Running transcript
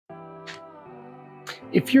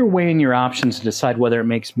If you're weighing your options to decide whether it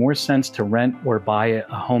makes more sense to rent or buy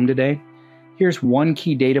a home today, here's one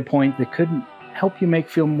key data point that could help you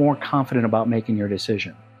feel more confident about making your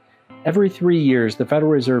decision. Every 3 years, the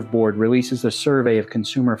Federal Reserve Board releases a survey of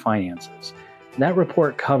consumer finances. That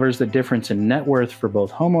report covers the difference in net worth for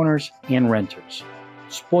both homeowners and renters.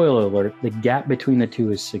 Spoiler alert, the gap between the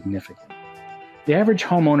two is significant. The average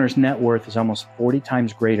homeowner's net worth is almost 40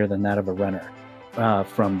 times greater than that of a renter.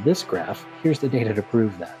 From this graph, here's the data to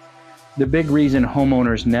prove that. The big reason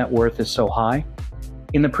homeowners' net worth is so high?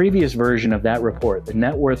 In the previous version of that report, the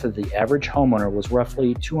net worth of the average homeowner was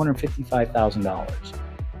roughly $255,000,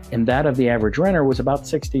 and that of the average renter was about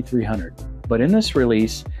 $6,300. But in this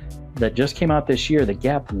release that just came out this year, the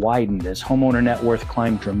gap widened as homeowner net worth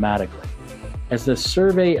climbed dramatically. As the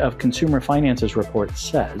Survey of Consumer Finances report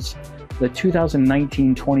says, the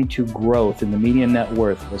 2019-22 growth in the median net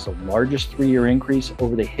worth was the largest 3-year increase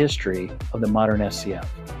over the history of the modern SCF,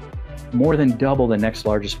 more than double the next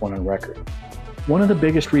largest one on record. One of the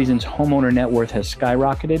biggest reasons homeowner net worth has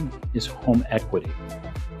skyrocketed is home equity.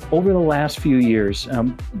 Over the last few years,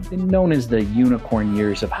 known as the unicorn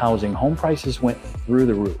years of housing, home prices went through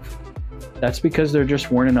the roof. That's because there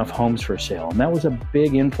just weren't enough homes for sale, and that was a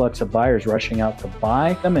big influx of buyers rushing out to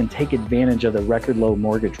buy them and take advantage of the record low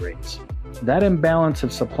mortgage rates. That imbalance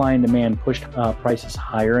of supply and demand pushed prices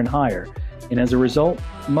higher and higher, and as a result,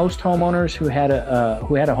 most homeowners who had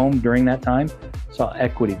a home during that time saw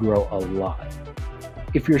equity grow a lot.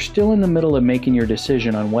 If you're still in the middle of making your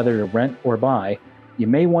decision on whether to rent or buy, you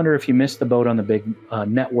may wonder if you missed the boat on the big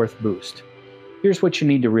net worth boost. Here's what you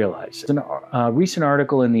need to realize. A recent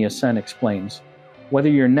article in The Ascent explains, whether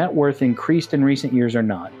your net worth increased in recent years or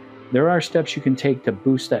not, there are steps you can take to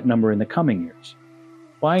boost that number in the coming years.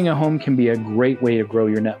 Buying a home can be a great way to grow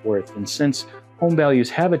your net worth, and since home values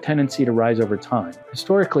have a tendency to rise over time,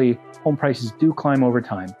 historically, home prices do climb over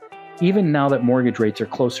time. Even now that mortgage rates are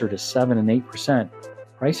closer to 7 and 8%,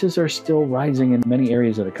 prices are still rising in many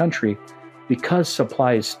areas of the country because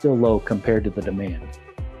supply is still low compared to the demand.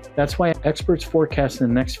 That's why experts forecast in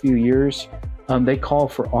the next few years, they call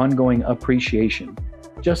for ongoing appreciation,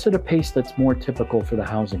 just at a pace that's more typical for the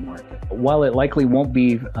housing market. While it likely won't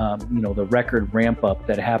be, the record ramp up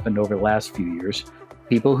that happened over the last few years,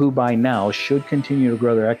 people who buy now should continue to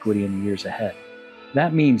grow their equity in the years ahead.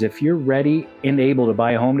 That means if you're ready and able to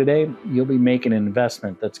buy a home today, you'll be making an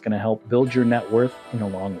investment that's going to help build your net worth in the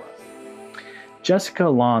long run. Jessica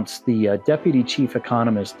Lantz, the deputy chief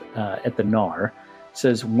economist at the NAR,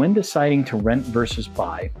 says when deciding to rent versus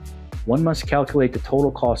buy, one must calculate the total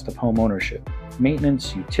cost of home ownership,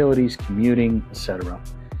 maintenance, utilities, commuting, etc.,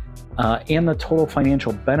 and the total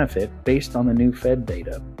financial benefit based on the new Fed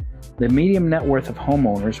data. The median net worth of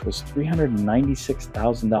homeowners was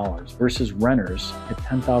 $396,000 versus renters at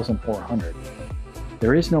 $10,400.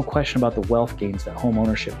 There is no question about the wealth gains that home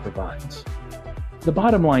ownership provides. The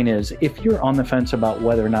bottom line is, if you're on the fence about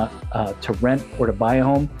whether or not to rent or to buy a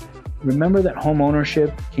home, remember that home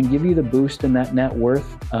ownership can give you the boost in that net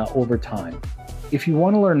worth over time. If you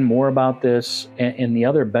want to learn more about this and the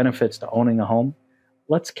other benefits to owning a home,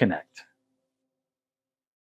 let's connect.